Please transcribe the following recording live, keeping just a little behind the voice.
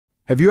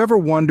Have you ever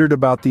wondered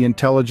about the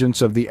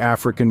intelligence of the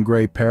African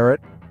gray parrot?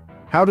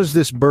 How does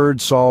this bird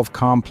solve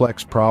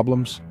complex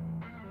problems?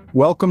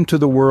 Welcome to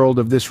the world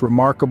of this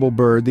remarkable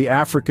bird, the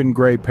African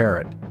gray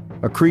parrot,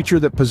 a creature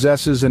that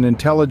possesses an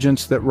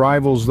intelligence that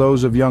rivals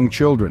those of young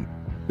children.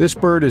 This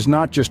bird is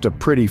not just a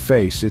pretty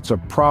face, it's a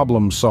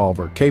problem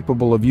solver,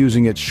 capable of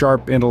using its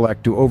sharp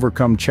intellect to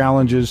overcome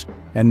challenges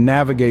and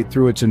navigate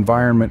through its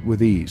environment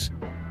with ease.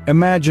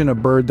 Imagine a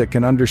bird that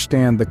can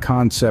understand the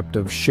concept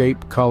of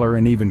shape, color,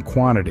 and even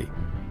quantity.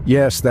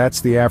 Yes,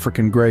 that's the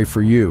African gray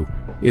for you.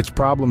 Its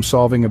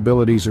problem-solving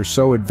abilities are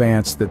so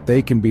advanced that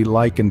they can be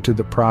likened to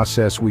the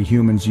process we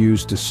humans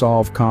use to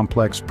solve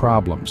complex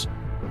problems.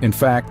 In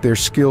fact, their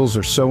skills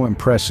are so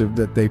impressive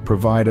that they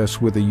provide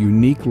us with a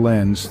unique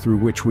lens through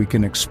which we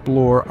can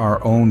explore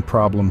our own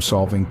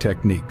problem-solving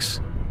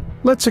techniques.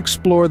 Let's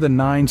explore the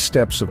 9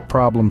 steps of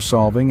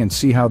problem-solving and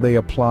see how they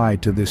apply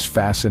to this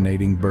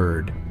fascinating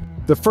bird.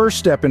 The first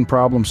step in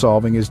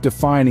problem-solving is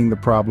defining the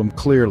problem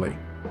clearly.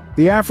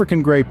 The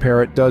African gray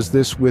parrot does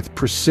this with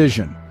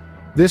precision.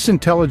 This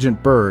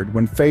intelligent bird,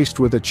 when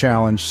faced with a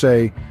challenge,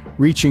 say,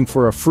 reaching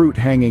for a fruit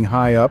hanging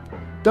high up,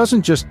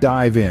 doesn't just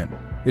dive in.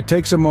 It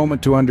takes a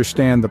moment to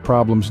understand the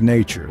problem's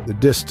nature, the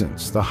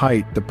distance, the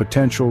height, the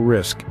potential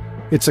risk.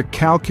 It's a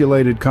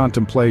calculated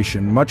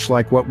contemplation, much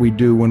like what we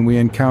do when we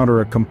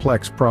encounter a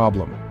complex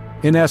problem.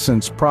 In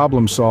essence,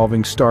 problem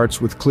solving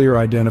starts with clear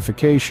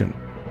identification.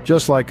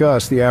 Just like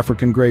us, the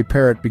African gray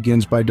parrot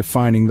begins by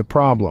defining the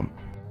problem.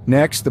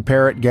 Next, the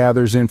parrot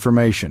gathers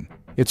information.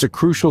 It's a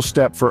crucial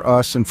step for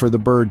us and for the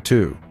bird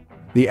too.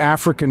 The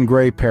African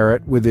gray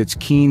parrot, with its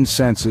keen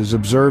senses,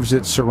 observes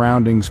its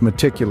surroundings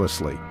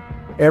meticulously.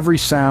 Every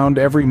sound,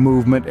 every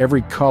movement,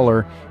 every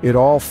color, it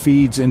all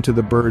feeds into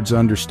the bird's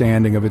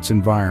understanding of its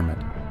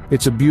environment.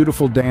 It's a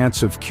beautiful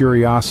dance of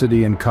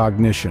curiosity and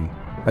cognition,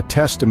 a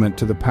testament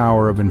to the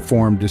power of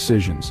informed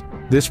decisions.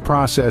 This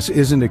process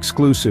isn't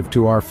exclusive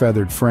to our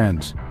feathered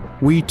friends.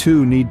 We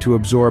too need to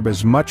absorb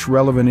as much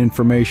relevant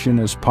information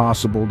as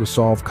possible to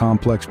solve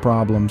complex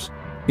problems.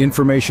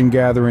 Information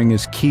gathering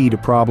is key to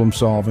problem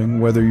solving,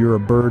 whether you're a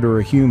bird or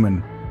a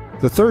human.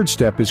 The third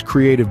step is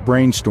creative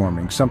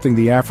brainstorming, something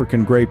the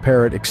African gray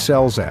parrot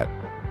excels at.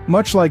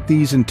 Much like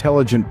these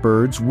intelligent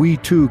birds, we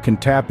too can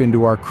tap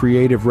into our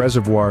creative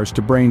reservoirs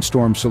to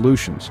brainstorm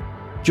solutions.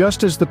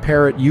 Just as the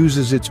parrot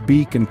uses its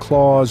beak and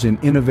claws in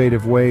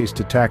innovative ways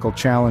to tackle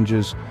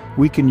challenges,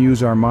 we can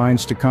use our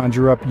minds to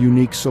conjure up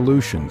unique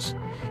solutions.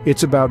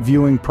 It's about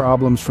viewing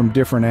problems from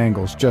different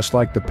angles, just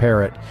like the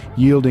parrot,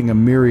 yielding a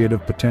myriad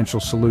of potential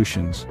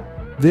solutions.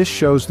 This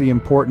shows the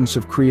importance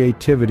of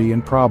creativity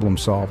in problem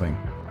solving.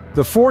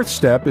 The fourth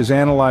step is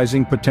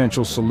analyzing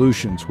potential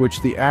solutions, which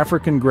the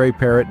African gray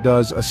parrot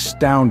does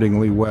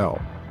astoundingly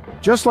well.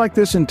 Just like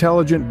this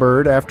intelligent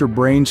bird, after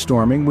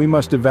brainstorming, we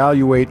must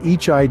evaluate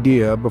each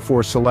idea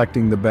before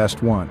selecting the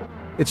best one.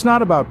 It's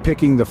not about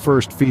picking the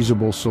first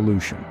feasible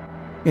solution.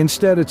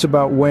 Instead, it's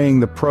about weighing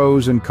the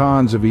pros and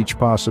cons of each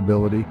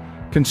possibility,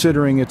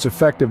 considering its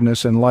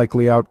effectiveness and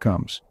likely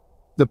outcomes.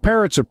 The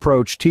parrot's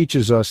approach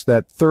teaches us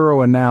that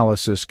thorough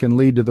analysis can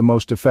lead to the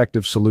most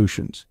effective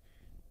solutions.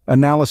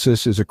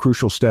 Analysis is a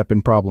crucial step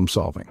in problem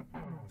solving.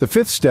 The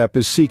fifth step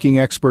is seeking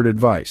expert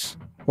advice.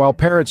 While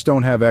parrots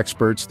don't have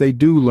experts, they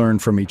do learn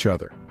from each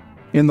other.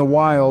 In the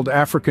wild,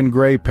 African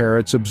gray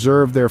parrots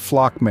observe their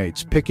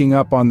flockmates, picking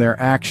up on their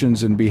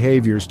actions and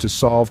behaviors to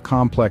solve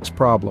complex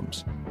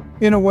problems.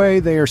 In a way,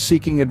 they are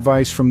seeking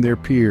advice from their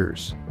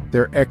peers,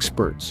 their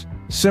experts.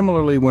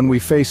 Similarly, when we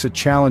face a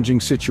challenging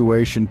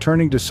situation,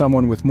 turning to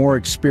someone with more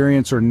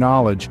experience or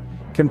knowledge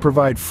can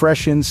provide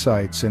fresh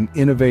insights and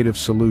innovative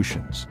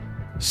solutions.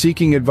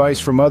 Seeking advice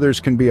from others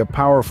can be a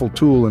powerful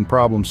tool in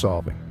problem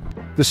solving.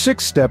 The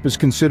sixth step is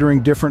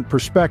considering different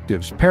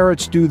perspectives.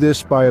 Parrots do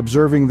this by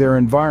observing their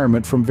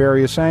environment from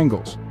various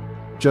angles.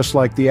 Just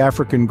like the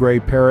African gray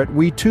parrot,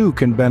 we too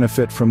can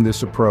benefit from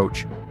this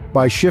approach.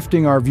 By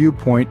shifting our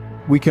viewpoint,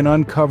 we can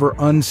uncover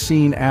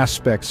unseen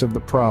aspects of the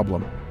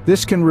problem.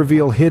 This can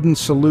reveal hidden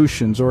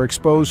solutions or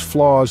expose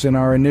flaws in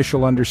our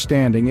initial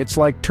understanding. It's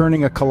like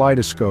turning a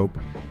kaleidoscope.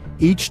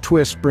 Each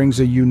twist brings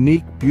a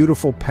unique,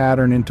 beautiful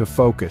pattern into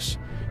focus.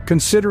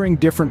 Considering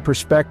different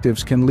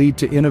perspectives can lead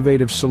to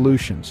innovative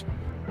solutions.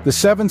 The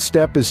seventh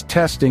step is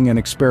testing and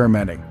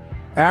experimenting.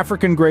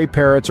 African gray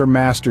parrots are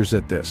masters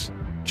at this.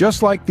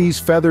 Just like these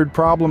feathered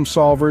problem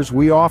solvers,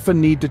 we often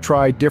need to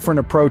try different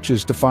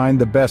approaches to find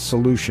the best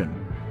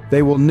solution.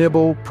 They will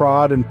nibble,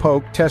 prod, and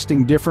poke,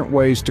 testing different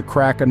ways to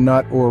crack a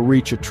nut or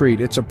reach a treat.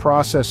 It's a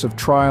process of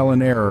trial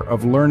and error,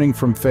 of learning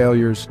from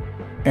failures,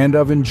 and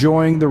of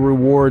enjoying the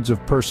rewards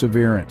of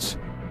perseverance.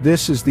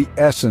 This is the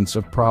essence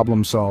of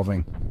problem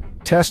solving.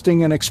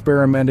 Testing and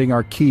experimenting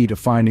are key to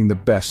finding the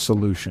best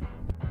solution.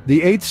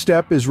 The eighth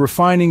step is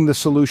refining the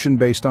solution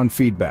based on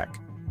feedback.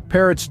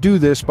 Parrots do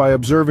this by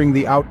observing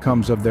the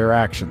outcomes of their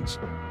actions.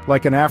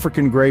 Like an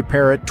African gray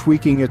parrot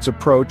tweaking its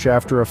approach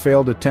after a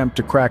failed attempt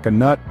to crack a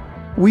nut,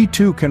 we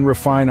too can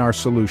refine our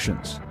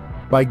solutions.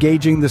 By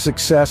gauging the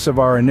success of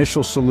our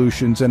initial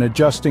solutions and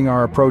adjusting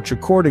our approach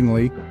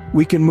accordingly,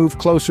 we can move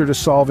closer to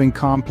solving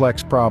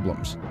complex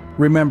problems.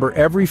 Remember,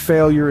 every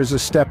failure is a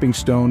stepping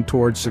stone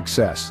towards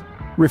success.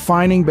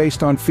 Refining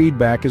based on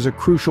feedback is a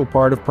crucial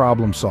part of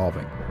problem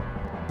solving.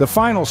 The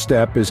final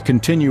step is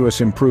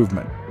continuous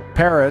improvement.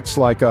 Parrots,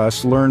 like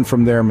us, learn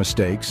from their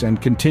mistakes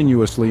and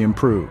continuously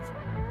improve.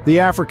 The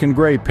African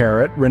Grey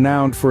Parrot,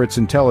 renowned for its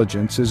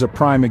intelligence, is a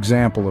prime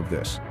example of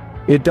this.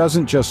 It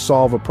doesn't just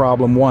solve a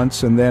problem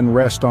once and then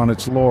rest on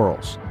its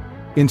laurels.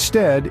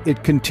 Instead,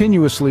 it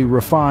continuously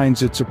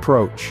refines its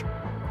approach,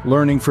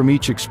 learning from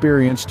each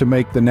experience to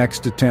make the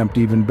next attempt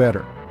even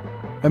better.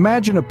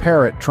 Imagine a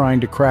parrot trying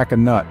to crack a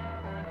nut.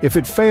 If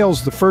it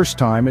fails the first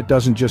time, it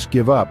doesn't just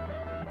give up.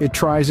 It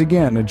tries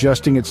again,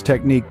 adjusting its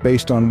technique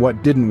based on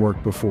what didn't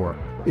work before.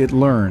 It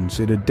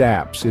learns, it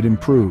adapts, it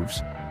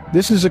improves.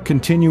 This is a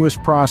continuous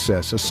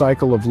process, a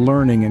cycle of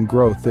learning and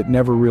growth that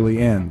never really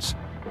ends.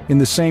 In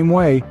the same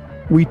way,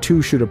 we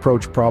too should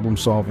approach problem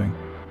solving.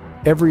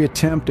 Every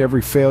attempt,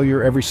 every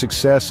failure, every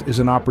success is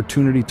an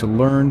opportunity to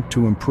learn,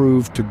 to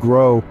improve, to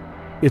grow.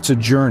 It's a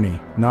journey,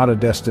 not a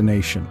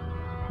destination.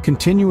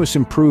 Continuous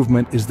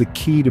improvement is the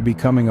key to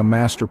becoming a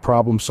master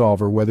problem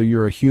solver, whether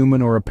you're a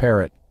human or a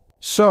parrot.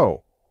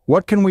 So,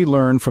 what can we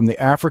learn from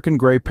the African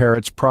Grey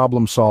Parrot's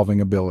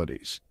problem-solving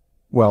abilities?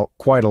 Well,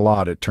 quite a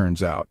lot, it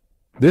turns out.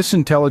 This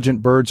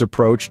intelligent bird's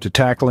approach to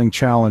tackling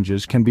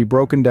challenges can be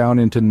broken down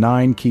into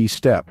 9 key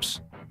steps.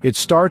 It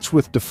starts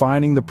with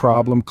defining the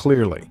problem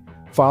clearly,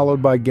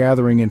 followed by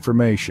gathering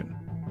information.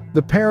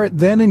 The parrot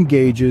then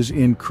engages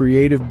in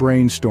creative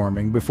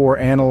brainstorming before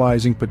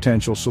analyzing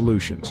potential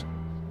solutions.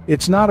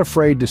 It's not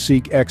afraid to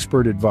seek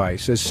expert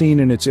advice, as seen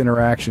in its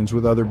interactions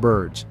with other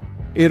birds.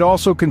 It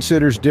also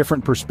considers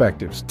different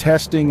perspectives,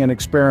 testing and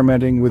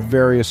experimenting with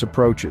various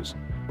approaches.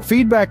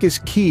 Feedback is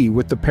key,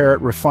 with the parrot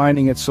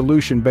refining its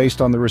solution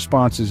based on the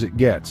responses it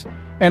gets.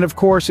 And of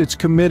course, it's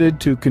committed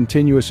to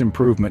continuous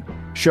improvement,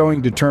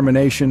 showing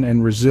determination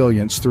and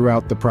resilience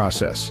throughout the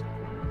process.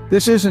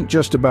 This isn't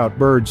just about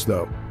birds,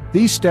 though.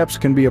 These steps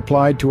can be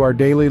applied to our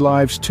daily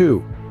lives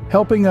too,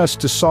 helping us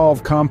to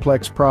solve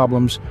complex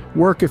problems,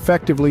 work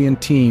effectively in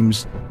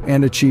teams,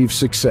 and achieve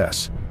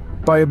success.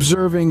 By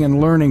observing and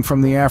learning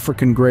from the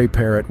African Grey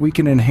Parrot, we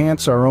can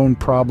enhance our own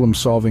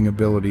problem-solving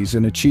abilities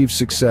and achieve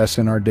success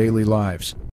in our daily lives.